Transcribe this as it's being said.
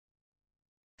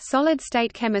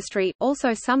Solid-state chemistry,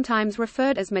 also sometimes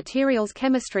referred as materials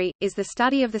chemistry, is the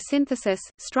study of the synthesis,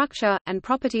 structure, and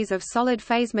properties of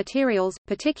solid-phase materials,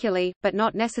 particularly, but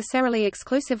not necessarily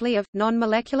exclusively of,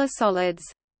 non-molecular solids.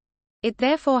 It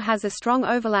therefore has a strong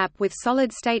overlap with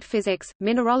solid-state physics,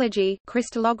 mineralogy,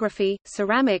 crystallography,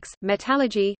 ceramics,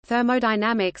 metallurgy,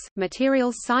 thermodynamics,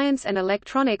 materials science and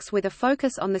electronics, with a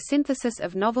focus on the synthesis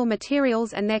of novel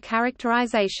materials and their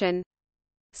characterization.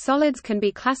 Solids can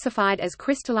be classified as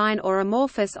crystalline or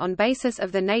amorphous on basis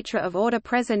of the nature of order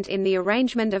present in the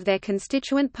arrangement of their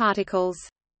constituent particles.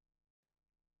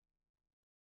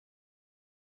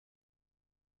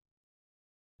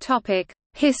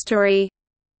 History.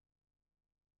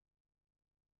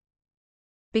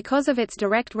 Because of its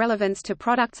direct relevance to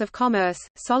products of commerce,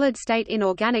 solid-state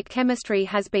inorganic chemistry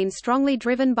has been strongly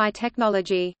driven by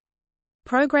technology.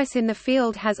 Progress in the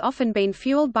field has often been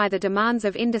fueled by the demands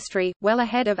of industry, well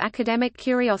ahead of academic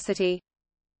curiosity.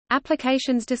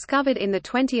 Applications discovered in the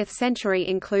 20th century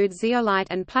include zeolite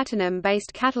and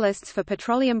platinum-based catalysts for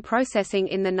petroleum processing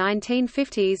in the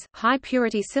 1950s,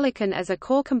 high-purity silicon as a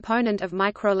core component of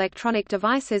microelectronic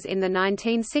devices in the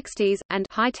 1960s, and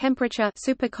high-temperature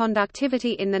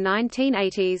superconductivity in the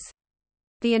 1980s.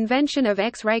 The invention of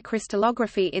X-ray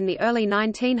crystallography in the early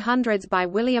 1900s by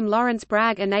William Lawrence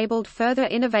Bragg enabled further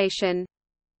innovation.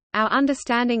 Our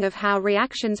understanding of how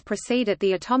reactions proceed at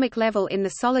the atomic level in the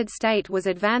solid state was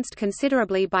advanced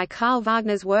considerably by Carl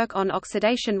Wagner's work on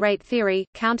oxidation rate theory,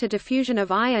 counter-diffusion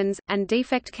of ions, and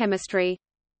defect chemistry.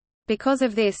 Because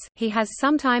of this, he has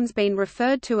sometimes been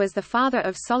referred to as the father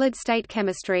of solid-state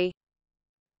chemistry.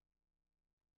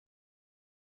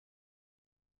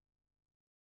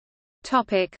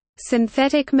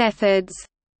 Synthetic methods.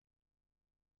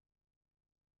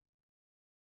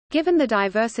 Given the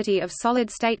diversity of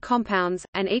solid-state compounds,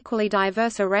 an equally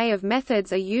diverse array of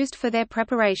methods are used for their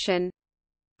preparation.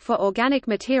 For organic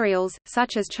materials,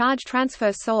 such as charge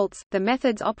transfer salts, the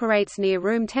methods operates near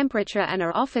room temperature and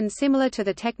are often similar to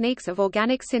the techniques of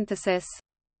organic synthesis.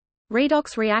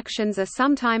 Redox reactions are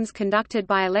sometimes conducted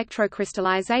by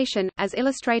electrocrystallization, as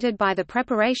illustrated by the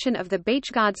preparation of the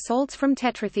Beechgaard salts from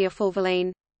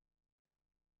tetrathiafulvalene.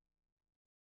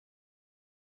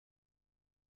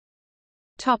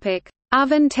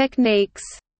 Oven techniques.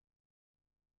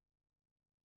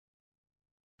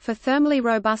 For thermally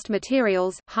robust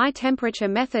materials, high-temperature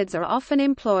methods are often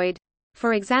employed.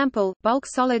 For example, bulk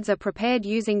solids are prepared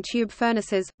using tube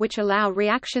furnaces, which allow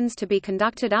reactions to be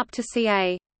conducted up to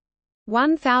ca.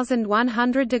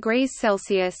 1100 degrees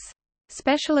Celsius.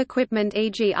 Special equipment,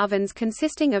 e.g. ovens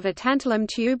consisting of a tantalum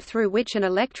tube through which an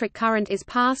electric current is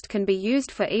passed, can be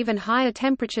used for even higher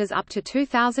temperatures up to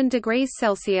 2000 degrees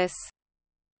Celsius.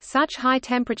 Such high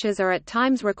temperatures are at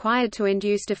times required to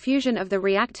induce diffusion of the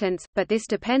reactants, but this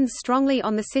depends strongly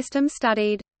on the system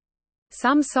studied.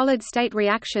 Some solid-state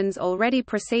reactions already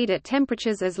proceed at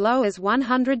temperatures as low as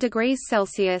 100 degrees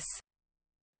Celsius.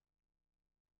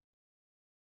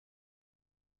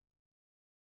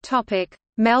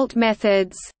 Melt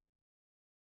methods.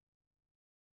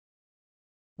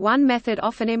 One method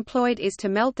often employed is to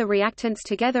melt the reactants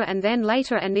together and then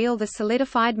later anneal the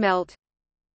solidified melt.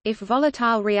 If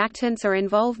volatile reactants are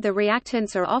involved, the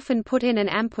reactants are often put in an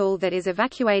ampoule that is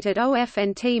evacuated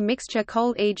OF&T mixture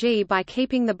cold, e.g. by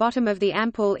keeping the bottom of the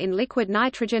ampoule in liquid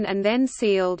nitrogen and then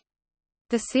sealed.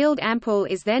 The sealed ampoule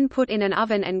is then put in an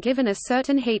oven and given a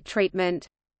certain heat treatment.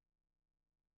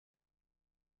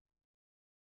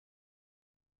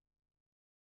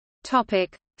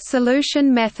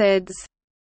 Solution methods.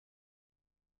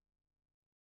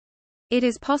 It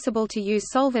is possible to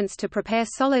use solvents to prepare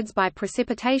solids by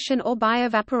precipitation or by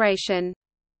evaporation.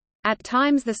 At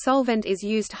times the solvent is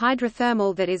used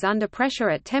hydrothermal, that is under pressure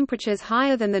at temperatures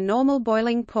higher than the normal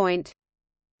boiling point.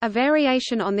 A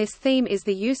variation on this theme is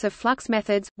the use of flux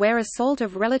methods, where a salt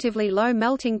of relatively low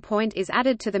melting point is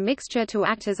added to the mixture to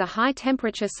act as a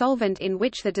high-temperature solvent in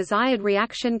which the desired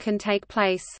reaction can take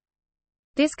place.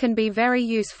 This can be very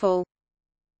useful.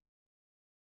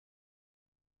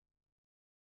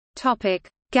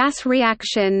 Gas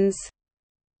reactions.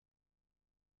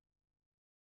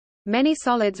 Many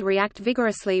solids react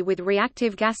vigorously with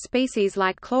reactive gas species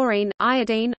like chlorine,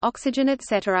 iodine, oxygen,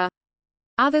 etc.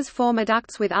 Others form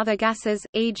adducts with other gases,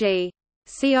 e.g.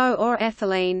 CO or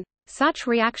ethylene. Such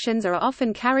reactions are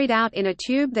often carried out in a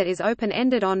tube that is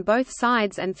open-ended on both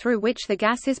sides and through which the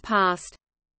gas is passed.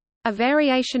 A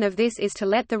variation of this is to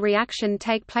let the reaction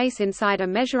take place inside a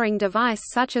measuring device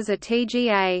such as a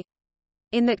TGA.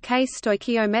 In that case,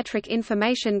 stoichiometric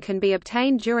information can be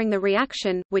obtained during the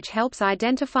reaction, which helps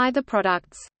identify the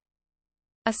products.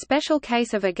 A special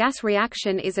case of a gas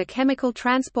reaction is a chemical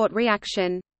transport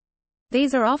reaction.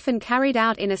 These are often carried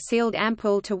out in a sealed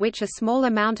ampoule to which a small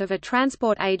amount of a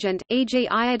transport agent, e.g.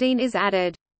 iodine, is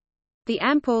added. The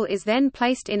ampoule is then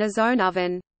placed in a zone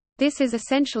oven. This is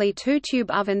essentially two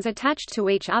tube ovens attached to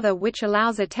each other, which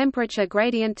allows a temperature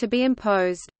gradient to be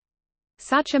imposed.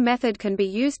 Such a method can be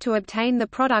used to obtain the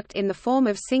product in the form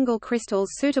of single crystals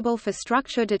suitable for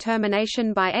structure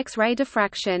determination by X-ray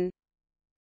diffraction.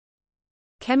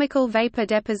 Chemical vapor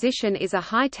deposition is a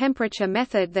high-temperature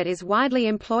method that is widely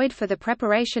employed for the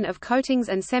preparation of coatings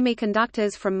and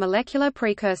semiconductors from molecular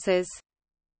precursors.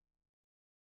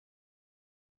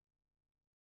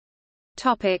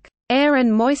 Air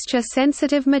and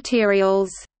moisture-sensitive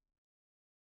materials.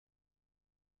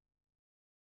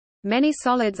 Many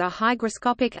solids are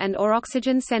hygroscopic and/or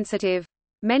oxygen-sensitive.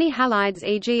 Many halides,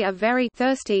 e.g., are very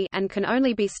thirsty and can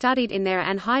only be studied in their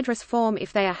anhydrous form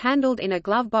if they are handled in a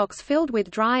glove box filled with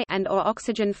dry and/or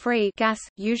oxygen-free gas,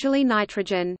 usually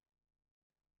nitrogen.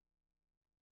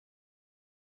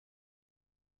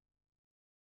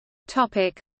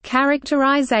 Topic: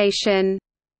 Characterization.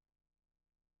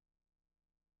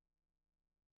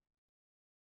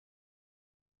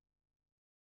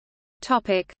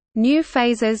 Topic: New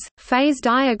phases, phase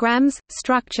diagrams,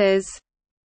 structures.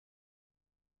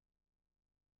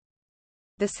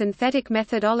 The synthetic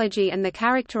methodology and the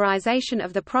characterization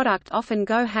of the product often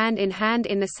go hand in hand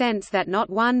in the sense that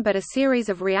not one but a series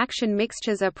of reaction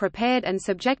mixtures are prepared and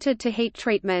subjected to heat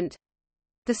treatment.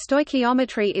 The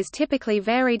stoichiometry is typically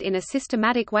varied in a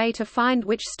systematic way to find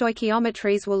which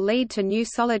stoichiometries will lead to new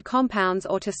solid compounds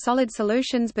or to solid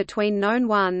solutions between known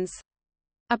ones.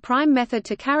 A prime method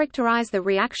to characterize the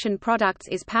reaction products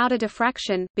is powder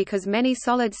diffraction, because many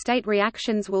solid-state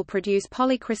reactions will produce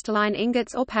polycrystalline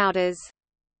ingots or powders.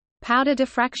 Powder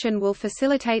diffraction will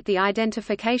facilitate the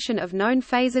identification of known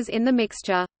phases in the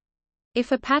mixture.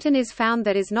 If a pattern is found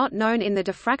that is not known in the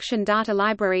diffraction data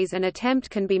libraries, an attempt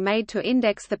can be made to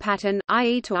index the pattern,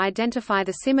 i.e. to identify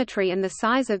the symmetry and the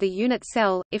size of the unit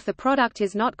cell. If the product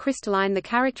is not crystalline, the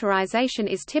characterization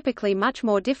is typically much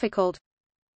more difficult.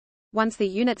 Once the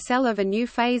unit cell of a new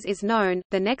phase is known,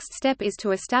 the next step is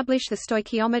to establish the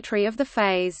stoichiometry of the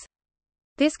phase.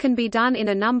 This can be done in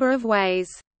a number of ways.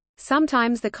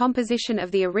 Sometimes the composition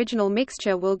of the original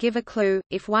mixture will give a clue,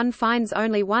 if one finds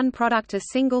only one product a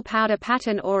single powder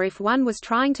pattern, or if one was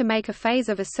trying to make a phase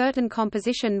of a certain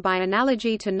composition by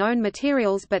analogy to known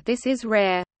materials, but this is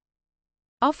rare.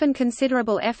 Often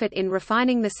considerable effort in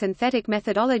refining the synthetic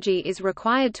methodology is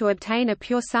required to obtain a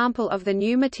pure sample of the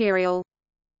new material.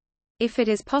 If it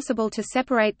is possible to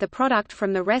separate the product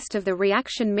from the rest of the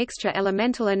reaction mixture,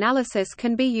 elemental analysis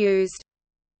can be used.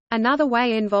 Another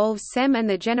way involves SEM and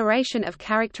the generation of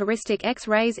characteristic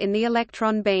X-rays in the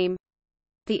electron beam.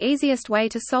 The easiest way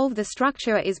to solve the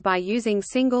structure is by using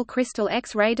single crystal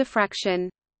X-ray diffraction.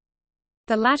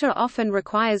 The latter often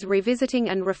requires revisiting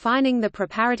and refining the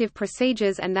preparative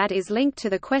procedures, and that is linked to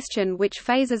the question which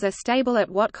phases are stable at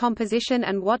what composition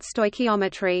and what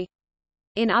stoichiometry.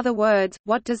 In other words,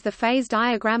 what does the phase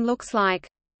diagram looks like?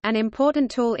 An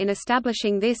important tool in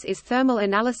establishing this is thermal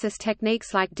analysis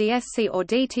techniques like DSC or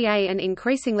DTA, and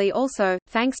increasingly also,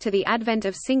 thanks to the advent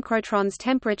of synchrotrons,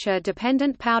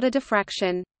 temperature-dependent powder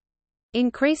diffraction.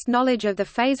 Increased knowledge of the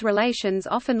phase relations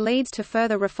often leads to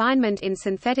further refinement in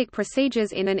synthetic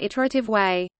procedures in an iterative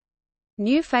way.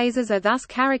 New phases are thus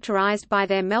characterized by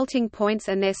their melting points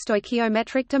and their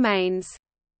stoichiometric domains.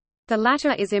 The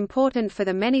latter is important for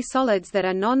the many solids that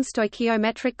are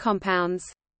non-stoichiometric compounds.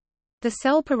 The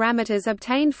cell parameters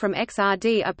obtained from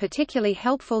XRD are particularly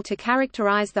helpful to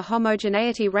characterize the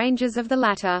homogeneity ranges of the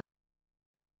latter.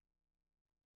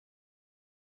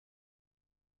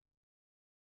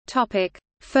 Topic: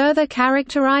 Further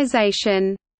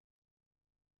characterization.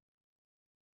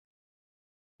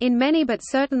 In many but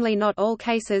certainly not all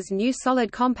cases, new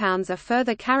solid compounds are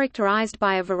further characterized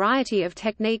by a variety of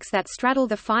techniques that straddle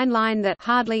the fine line that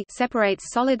hardly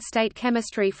separates solid-state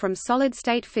chemistry from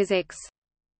solid-state physics.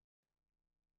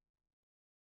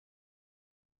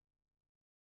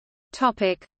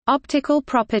 Topic: Optical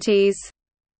properties.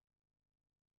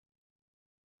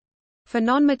 For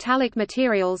non-metallic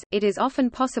materials, it is often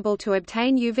possible to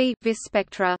obtain UV-Vis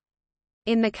spectra.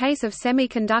 In the case of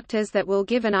semiconductors, that will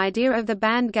give an idea of the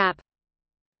band gap.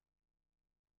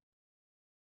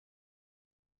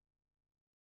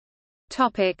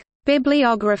 Topic: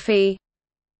 Bibliography.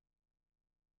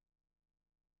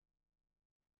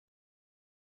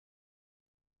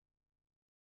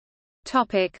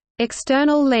 Topic: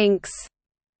 External links.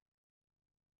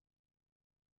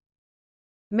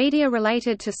 Media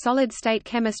related to solid-state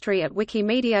chemistry at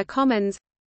Wikimedia Commons.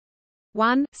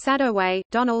 1. Sadoway,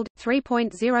 Donald,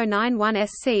 3.091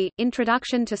 SC,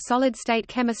 Introduction to Solid-State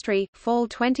Chemistry, Fall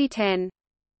 2010.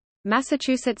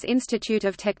 Massachusetts Institute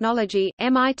of Technology,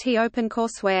 MIT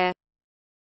OpenCourseware.